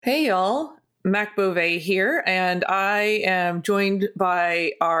Hey y'all, Mac Beauvais here, and I am joined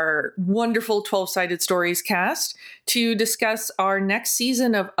by our wonderful 12-Sided Stories cast to discuss our next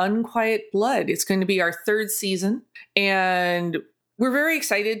season of Unquiet Blood. It's going to be our third season, and we're very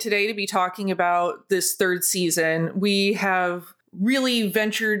excited today to be talking about this third season. We have really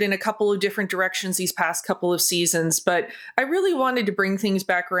ventured in a couple of different directions these past couple of seasons, but I really wanted to bring things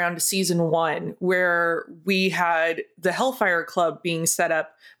back around to season one, where we had the Hellfire Club being set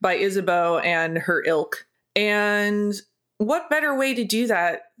up by Isabeau and her ilk. And what better way to do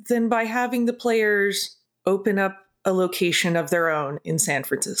that than by having the players open up a location of their own in San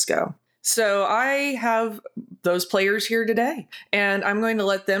Francisco? So I have those players here today, and I'm going to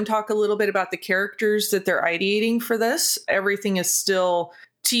let them talk a little bit about the characters that they're ideating for this. Everything is still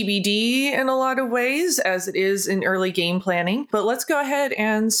TBD in a lot of ways, as it is in early game planning. But let's go ahead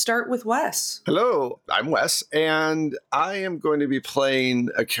and start with Wes. Hello, I'm Wes, and I am going to be playing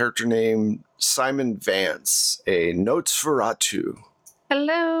a character named Simon Vance, a Nosferatu.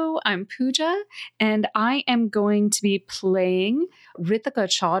 Hello, I'm Pooja, and I am going to be playing Ritika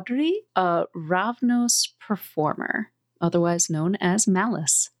Chaudhary, a Ravnos performer, otherwise known as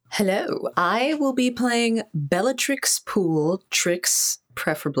Malice. Hello, I will be playing Bellatrix Poole, Trix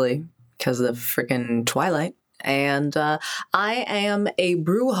preferably, because of freaking Twilight. And I am a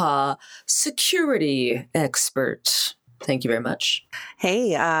Brujah security expert. Thank you very much.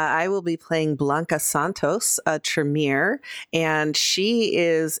 Hey, I will be playing Blanca Santos, a Tremere, and she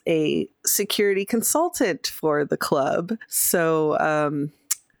is a security consultant for the club. So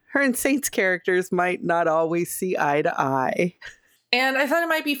her and Saint's characters might not always see eye to eye. And I thought it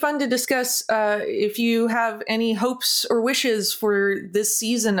might be fun to discuss if you have any hopes or wishes for this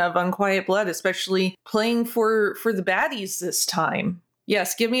season of Unquiet Blood, especially playing for the baddies this time.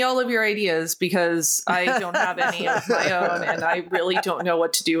 Yes, give me all of your ideas, because I don't have any of my own, and I really don't know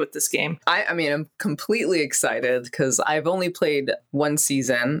what to do with this game. I mean, I'm completely excited because I've only played one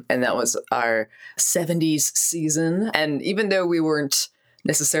season, and that was our 70s season. And even though we weren't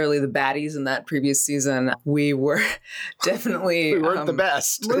necessarily the baddies in that previous season, we were definitely... we weren't the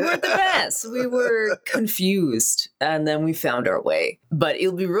best. We weren't the best. We were confused, and then we found our way. But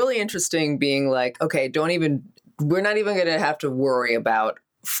it'll be really interesting being like, okay, we're not even going to have to worry about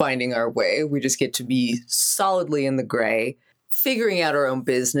finding our way. We just get to be solidly in the gray, figuring out our own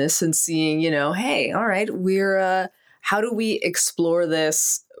business and seeing, hey, all right, how do we explore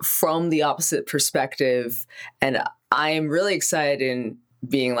this from the opposite perspective? And I am really excited in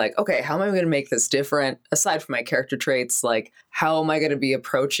being like, okay, how am I going to make this different? Aside from my character traits, like, how am I going to be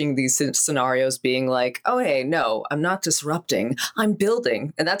approaching these scenarios being like, oh, hey, no, I'm not disrupting, I'm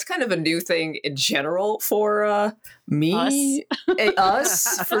building. And that's kind of a new thing in general for me.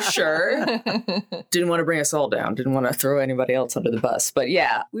 Us, for sure. Didn't want to bring us all down. Didn't want to throw anybody else under the bus. But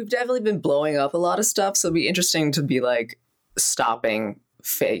yeah, we've definitely been blowing up a lot of stuff. So it'd be interesting to be like stopping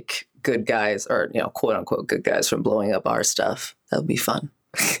fake good guys, or quote unquote good guys, from blowing up our stuff. That would be fun.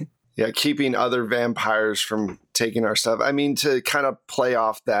 Yeah, keeping other vampires from taking our stuff. I mean, to kind of play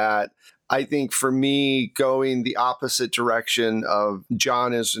off that, I think for me, going the opposite direction of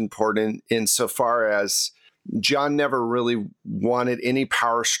John is important insofar as John never really wanted any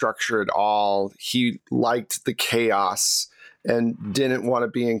power structure at all. He liked the chaos and didn't want to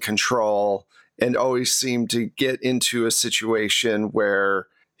be in control, and always seemed to get into a situation where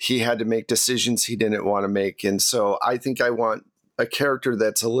he had to make decisions he didn't want to make. And so I think I want a character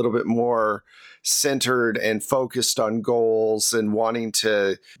that's a little bit more centered and focused on goals and wanting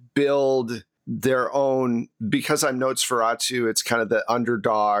to build their own. Because I'm Nosferatu, it's kind of the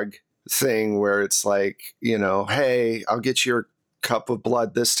underdog thing where it's like, hey, I'll get your cup of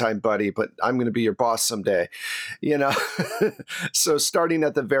blood this time, buddy, but I'm going to be your boss someday, So starting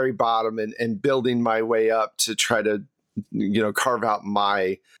at the very bottom and building my way up to try to, carve out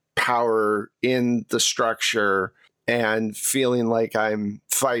my power in the structure, and feeling like I'm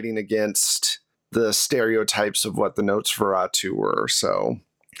fighting against the stereotypes of what the Nosferatu were. So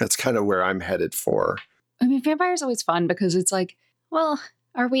that's kind of where I'm headed for. I mean, vampire's always fun because it's like, well,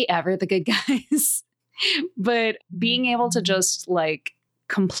 are we ever the good guys? But being able to just like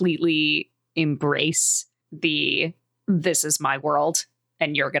completely embrace this is my world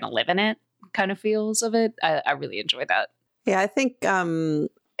and you're going to live in it kind of feels of it, I really enjoy that. Yeah, I think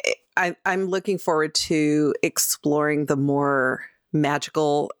I'm looking forward to exploring the more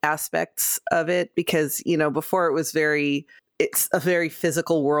magical aspects of it, because, before it's a very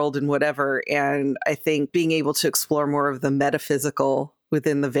physical world and whatever. And I think being able to explore more of the metaphysical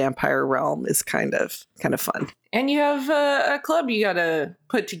within the vampire realm is kind of fun. And you have a club you got to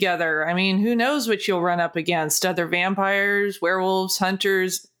put together. I mean, who knows what you'll run up against? Other vampires, werewolves,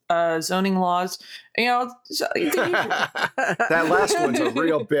 hunters, zoning laws. You know, that last one's a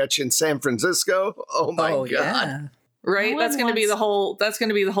real bitch in San Francisco. Oh my god! Yeah. Right? No That's one going to be wants- that's going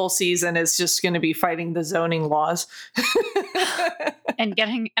to be the whole season. It's just going to be fighting the zoning laws. and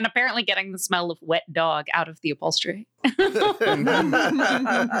apparently getting the smell of wet dog out of the upholstery. I'm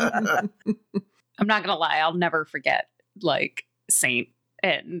not gonna lie, I'll never forget like Saint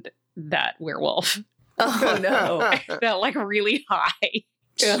and that werewolf. Oh no. That like really high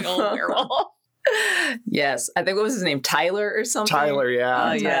chill werewolf. Yes. I think what was his name? Tyler or something? Tyler,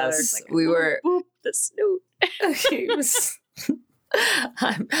 yeah. Oh, yes. We were Boop, the snoot. he was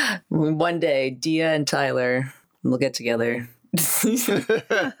one day Dia and Tyler will get together.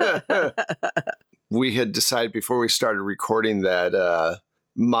 We had decided before we started recording that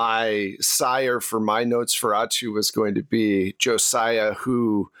my sire for my notes for Atu was going to be Josiah,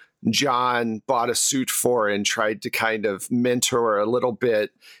 who John bought a suit for and tried to kind of mentor a little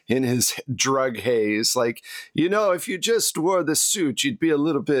bit in his drug haze. Like, you know, if you just wore the suit, you'd be a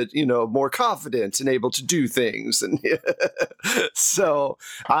little bit, you know, more confident and able to do things. And so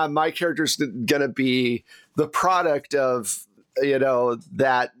my character's going to be the product of, you know,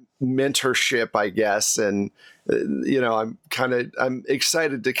 that mentorship, I guess. And, you know, I'm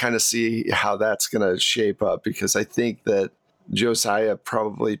excited to kind of see how that's going to shape up, because I think that Josiah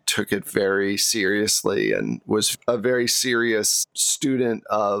probably took it very seriously and was a very serious student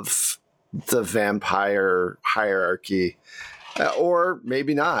of the vampire hierarchy. Or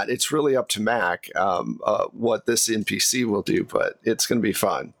maybe not. It's really up to Mac what this NPC will do, but it's going to be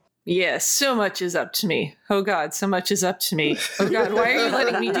fun. Yes, so much is up to me. Oh God, so much is up to me. Oh God, why are you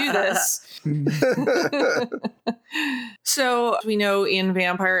letting me do this? So we know in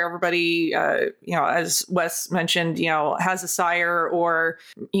Vampire, everybody, you know, as Wes mentioned, you know, has a sire or,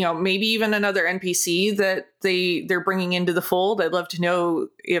 you know, maybe even another NPC that they're bringing into the fold. I'd love to know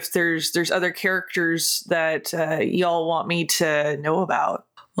if there's other characters that y'all want me to know about.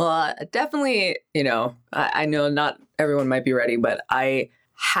 Well, definitely, you know, I know not everyone might be ready, but I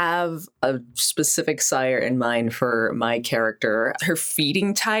have a specific sire in mind for my character. Her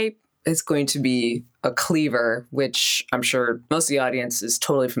feeding type is going to be a cleaver, which I'm sure most of the audience is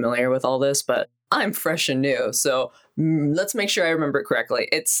totally familiar with all this, but I'm fresh and new. So let's make sure I remember it correctly.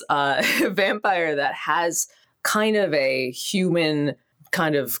 It's a vampire that has kind of a human,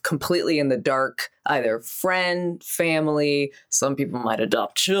 kind of completely in the dark, either friend, family. Some people might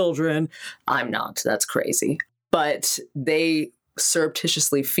adopt children. I'm not. That's crazy. But they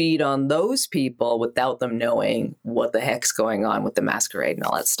surreptitiously feed on those people without them knowing what the heck's going on with the masquerade and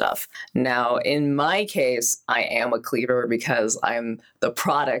all that stuff. Now, in my case, I am a cleaver because I'm the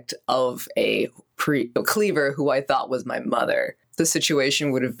product of a cleaver who I thought was my mother. The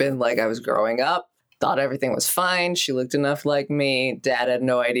situation would have been like I was growing up, thought everything was fine. She looked enough like me. Dad had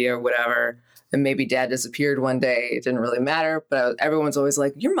no idea, whatever. And maybe dad disappeared one day. It didn't really matter. But everyone's always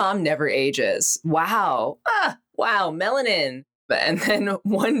like, your mom never ages. Wow. Wow, melanin. And then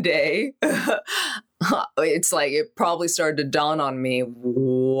one day, it's like it probably started to dawn on me,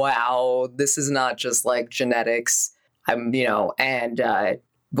 wow, this is not just like genetics. I'm, you know, and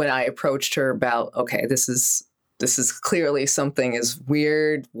when I approached her about, okay, this is clearly something is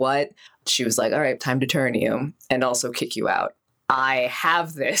weird. What? She was like, all right, time to turn you and also kick you out. I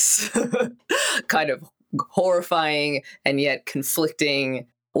have this kind of horrifying and yet conflicting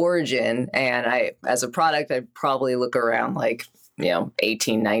origin. And I, as a product, I'd probably look around like, you know,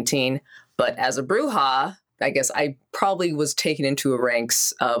 18, 19. But as a Brujah, I guess I probably was taken into a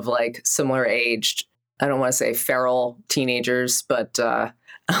ranks of like similar aged, I don't want to say feral teenagers, but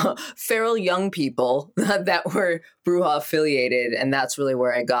feral young people that were Brujah affiliated. And that's really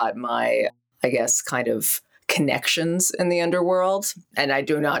where I got my, I guess, kind of connections in the underworld. And I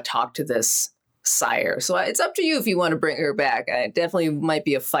do not talk to this sire. So it's up to you if you want to bring her back. It definitely might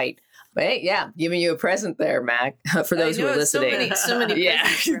be a fight. But hey, yeah, giving you a present there, Mac, for those who are listening. So many Yeah.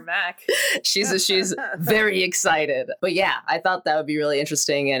 presents for Mac. She's very excited. But yeah, I thought that would be really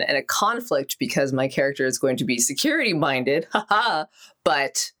interesting and a conflict because my character is going to be security minded.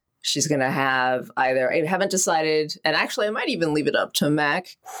 But she's going to have either, I haven't decided, and actually I might even leave it up to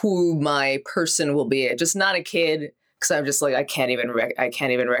Mac, who my person will be. Just not a kid, because I'm just like, I can't even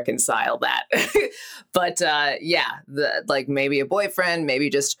reconcile that. But yeah, like maybe a boyfriend,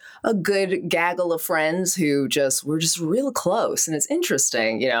 maybe just a good gaggle of friends who we're just real close. And it's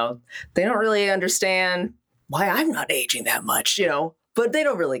interesting, you know, they don't really understand why I'm not aging that much, you know, but they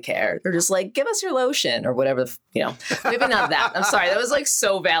don't really care. They're just like, give us your lotion or whatever, maybe not that. I'm sorry. That was like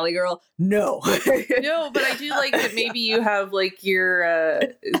so Valley Girl. No. No, but I do like that maybe you have like your,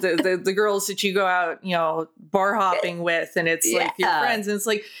 the girls that you go out, bar hopping with, and it's like your friends, and it's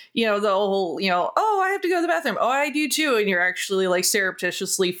like, the whole, oh, I have to go to the bathroom. Oh, I do too. And you're actually like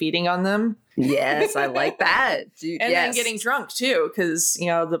surreptitiously feeding on them. Yes, I like that. Dude, and then getting drunk too, because,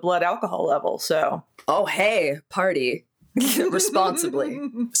 the blood alcohol level. So. Oh, hey, party. Responsibly.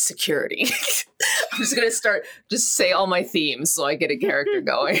 Security. I'm just going to just say all my themes so I get a character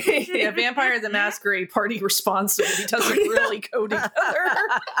going. Yeah, Vampire the Masquerade party responsibly doesn't really go together.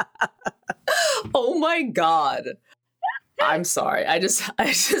 Oh my God. I'm sorry. I just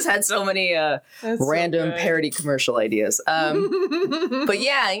had so many random parody commercial ideas. But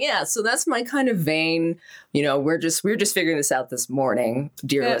yeah. So that's my kind of vein. We're just figuring this out this morning,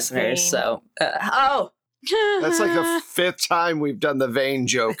 dear listeners. Vein. So, that's like the 5th time we've done the vein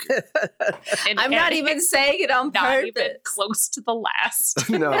joke. I'm not even saying it on purpose. Not even close to the last.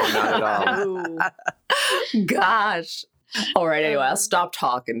 No, not at all. Gosh. All right. Anyway, I'll stop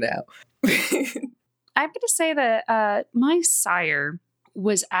talking now. I'm going to say that my sire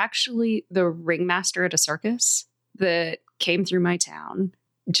was actually the ringmaster at a circus that came through my town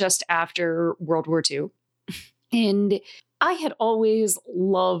just after World War II. And I had always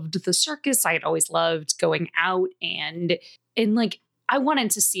loved the circus. I had always loved going out and like, I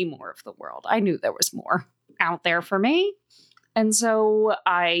wanted to see more of the world. I knew there was more out there for me. And so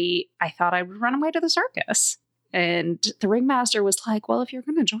I thought I would run away to the circus. And the ringmaster was like, well, if you're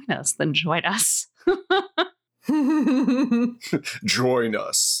going to join us, then join us. Join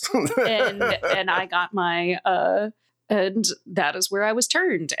us. and I got my and that is where I was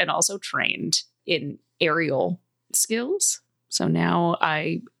turned and also trained in aerial skills. So now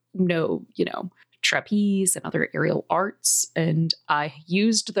I know, trapeze and other aerial arts, and I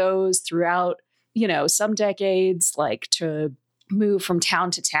used those throughout, some decades, like to move from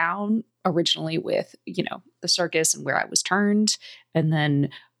town to town, originally with, the circus and where I was turned, and then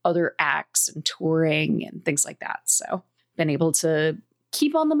other acts and touring and things like that. So been able to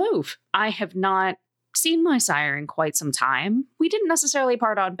keep on the move. I have not seen my sire in quite some time. We didn't necessarily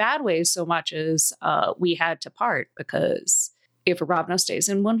part on bad ways so much as we had to part, because if a Ravno stays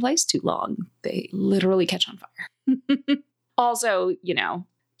in one place too long, they literally catch on fire. Also,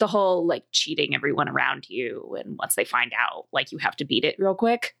 the whole like cheating everyone around you, and once they find out, like you have to beat it real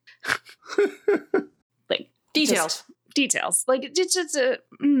quick. Like details. Like it's just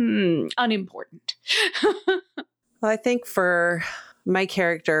unimportant. Well, I think for my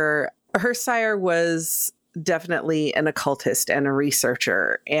character, her sire was definitely an occultist and a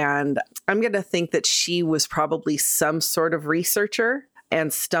researcher. And I'm going to think that she was probably some sort of researcher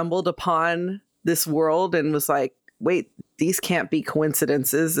and stumbled upon this world and was like, wait, these can't be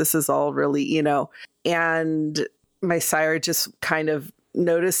coincidences. This is all really, and my sire just kind of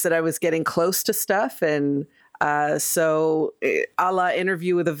noticed that I was getting close to stuff. And so a la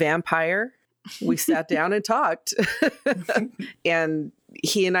Interview with a Vampire, we sat down and talked. And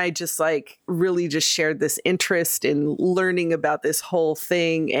he and I just like really just shared this interest in learning about this whole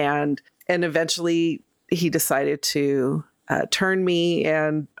thing. And eventually he decided to turn me,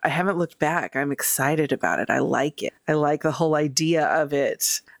 and I haven't looked back. I'm excited about it. I like it. I like the whole idea of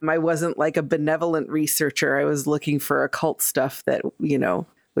it. I wasn't like a benevolent researcher. I was looking for occult stuff that,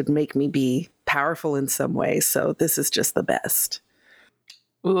 would make me be powerful in some way. So this is just the best.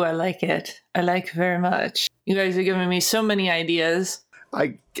 Ooh, I like it. I like it very much. You guys are giving me so many ideas.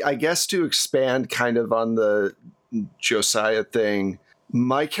 I guess to expand kind of on the Josiah thing,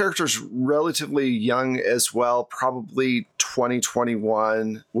 my character's relatively young as well, probably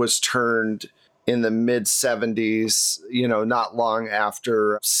 2021, was turned in the mid 70s, not long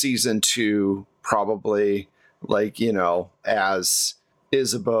after season 2, probably, like, as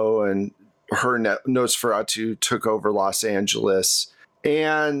Isabeau and her Nosferatu took over Los Angeles.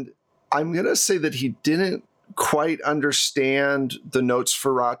 And I'm going to say that he didn't quite understand the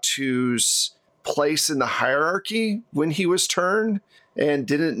Nosferatu's place in the hierarchy when he was turned, and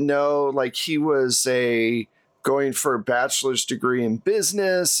didn't know, like, he was going for a bachelor's degree in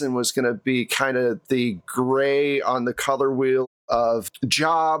business and was going to be kind of the gray on the color wheel of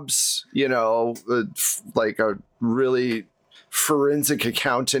jobs, like a really forensic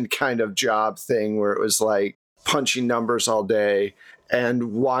accountant kind of job thing where it was like punching numbers all day,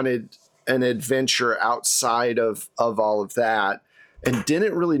 and wanted an adventure outside of all of that, and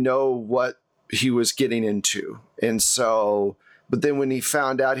didn't really know what he was getting into. And so, but then when he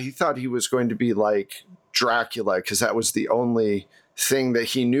found out, he thought he was going to be like Dracula, because that was the only thing that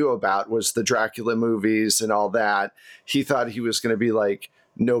he knew about was the Dracula movies and all that. He thought he was going to be like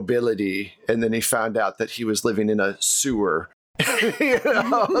nobility, and then he found out that he was living in a sewer. You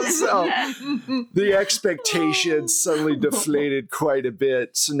know? So the expectations suddenly deflated quite a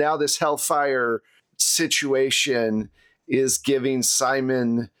bit. So now this Hellfire situation is giving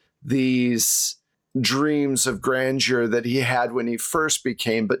Simon these dreams of grandeur that he had when he first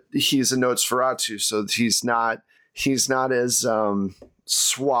became, but he's a Nosferatu, so he's not as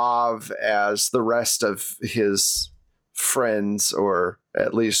suave as the rest of his friends, or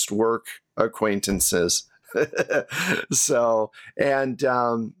at least work acquaintances. So,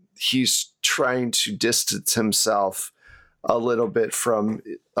 and he's trying to distance himself a little bit from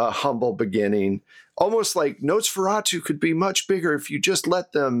a humble beginning, almost like Nosferatu could be much bigger if you just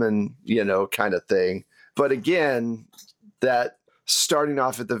let them, and, you know, kind of thing. But again, that starting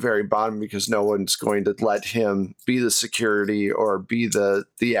off at the very bottom, because no one's going to let him be the security or be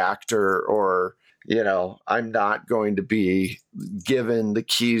the actor, or, you know, I'm not going to be given the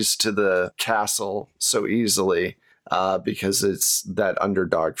keys to the castle so easily because it's that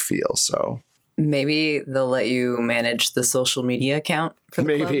underdog feel. So maybe they'll let you manage the social media account for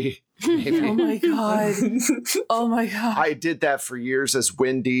the club. maybe. Oh my God. Oh my God. I did that for years as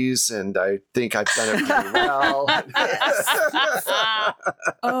Wendy's, and I think I've done it pretty well.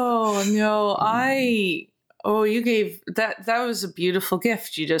 Oh no. You gave that was a beautiful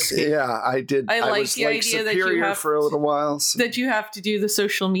gift you just gave. Yeah, I did. I like was the like idea that you Superior have for a little while. So. that you have to do the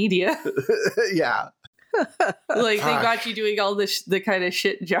social media. Yeah. Like they Fuck. got you doing all the kind of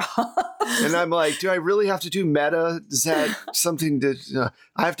shit job. And I'm like, do I really have to do meta? Is that something that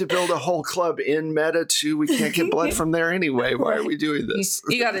I have to build a whole club in meta too? We can't get blood from there anyway. Why are we doing this?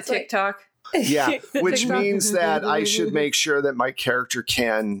 You got a TikTok. Yeah, which means that I should make sure that my character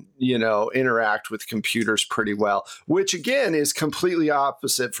can, you know, interact with computers pretty well, which again is completely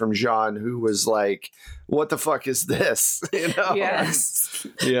opposite from Jean, who was like, what the fuck is this? You know? Yes.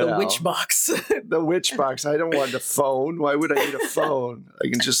 You The know? witch box. The witch box. I don't want a phone. Why would I need a phone? I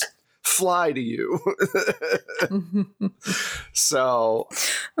can just fly to you. So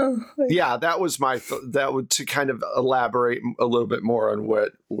yeah, that was that would to kind of elaborate a little bit more on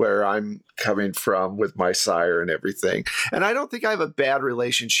where I'm coming from with my sire and everything. And I don't think I have a bad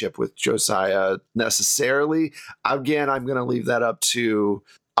relationship with Josiah necessarily. Again, I'm going to leave that up to,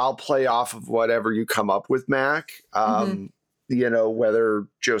 I'll play off of whatever you come up with, Mac. You know, whether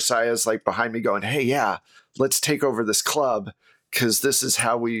Josiah's like behind me going, hey, yeah, let's take over this club because this is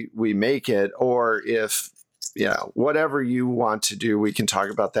how we make it. Or if, yeah, whatever you want to do, we can talk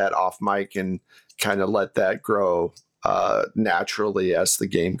about that off mic and kind of let that grow naturally as the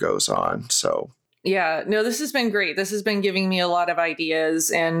game goes on. So Yeah, no, this has been great. This has been giving me a lot of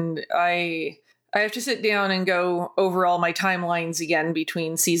ideas, and I have to sit down and go over all my timelines again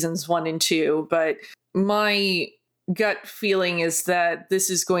between seasons 1 and 2, but my gut feeling is that this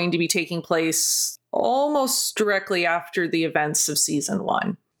is going to be taking place almost directly after the events of season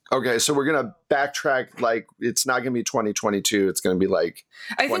 1. okay, so we're gonna backtrack. Like, it's not gonna be 2022. It's gonna be like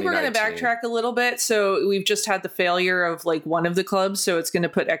I think we're going to 2019. backtrack a little bit. So we've just had the failure of like one of the clubs, so it's going to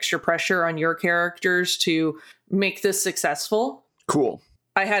put extra pressure on your characters to make this successful. Cool.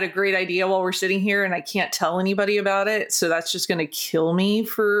 I had a great idea while we're sitting here, and I can't tell anybody about it, so that's just going to kill me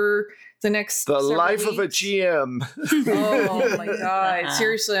for the next The several life of a weeks. GM. Oh my God.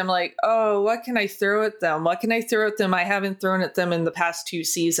 Seriously, I'm like, oh, what can I throw at them? What can I throw at them? I haven't thrown at them in the past 2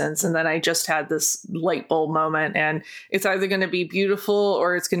 seasons. And then I just had this light bulb moment, and it's either going to be beautiful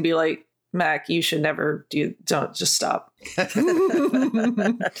or it's going to be like, Mac, you should never don't just stop.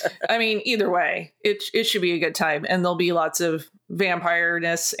 I mean, either way, it should be a good time. And there'll be lots of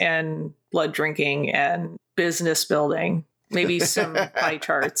vampire-ness and blood drinking and business building. Maybe some pie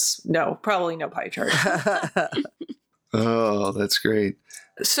charts. No, probably no pie charts. Oh, that's great.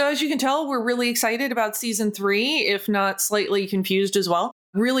 So as you can tell, we're really excited about season 3, if not slightly confused as well.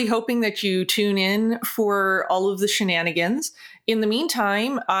 Really hoping that you tune in for all of the shenanigans. In the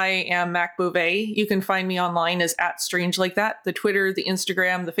meantime, I am Mac Beauvais. You can find me online as @StrangeLikeThat. The Twitter, the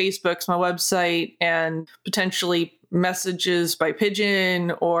Instagram, the Facebook's my website, and potentially messages by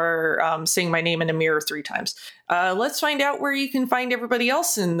pigeon or saying my name in a mirror 3 times. Let's find out where you can find everybody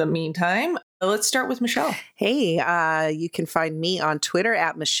else in the meantime. Let's start with Michelle. Hey, you can find me on Twitter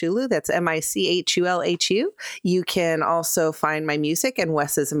 @Michulu. That's MICHULHU. You can also find my music and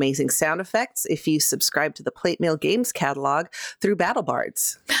Wes's amazing sound effects if you subscribe to the Plate Mail Games catalog through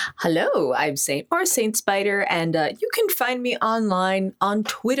BattleBards. Hello, I'm Saint Spider, and you can find me online on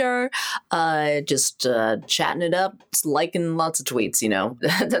Twitter, just chatting it up, liking lots of tweets, you know.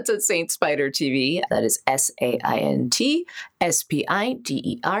 That's at Saint Spider TV. That is SaintSpider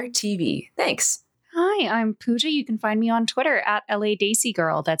TV. Thanks. Hi, I'm Pooja. You can find me on Twitter at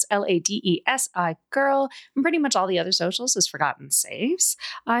LADesigirl. That's LADESI girl. And pretty much all the other socials is Forgotten Saves.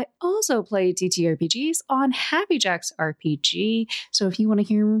 I also play TTRPGs on Happy Jacks RPG. So if you want to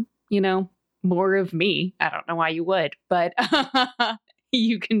hear, you know, more of me, I don't know why you would, but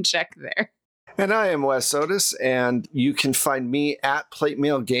you can check there. And I am Wes Otis, and you can find me at Plate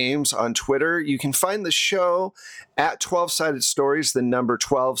Mail Games on Twitter. You can find the show at 12-Sided Stories, the number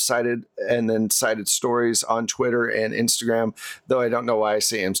 12-sided, and then Sided Stories on Twitter and Instagram, though I don't know why I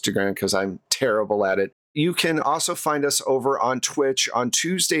say Instagram because I'm terrible at it. You can also find us over on Twitch on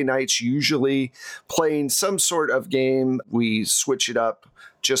Tuesday nights, usually playing some sort of game. We switch it up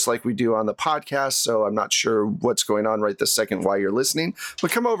just like we do on the podcast, so I'm not sure what's going on right this second while you're listening, but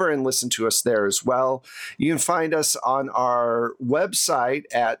come over and listen to us there as well. You can find us on our website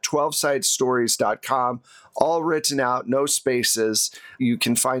at 12sidestories.com, all written out, no spaces. You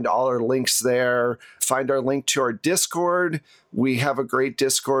can find all our links there. Find our link to our Discord. We have a great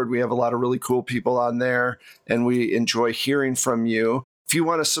Discord. We have a lot of really cool people on there, and we enjoy hearing from you. If you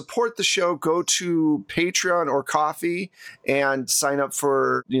want to support the show, go to Patreon or Ko-fi and sign up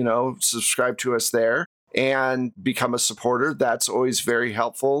for, subscribe to us there and become a supporter. That's always very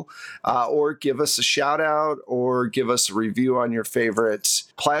helpful. Or give us a shout out or give us a review on your favorite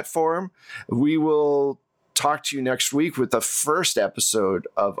platform. We will talk to you next week with the first episode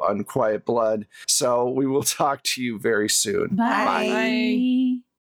of Unquiet Blood. So we will talk to you very soon. Bye. Bye.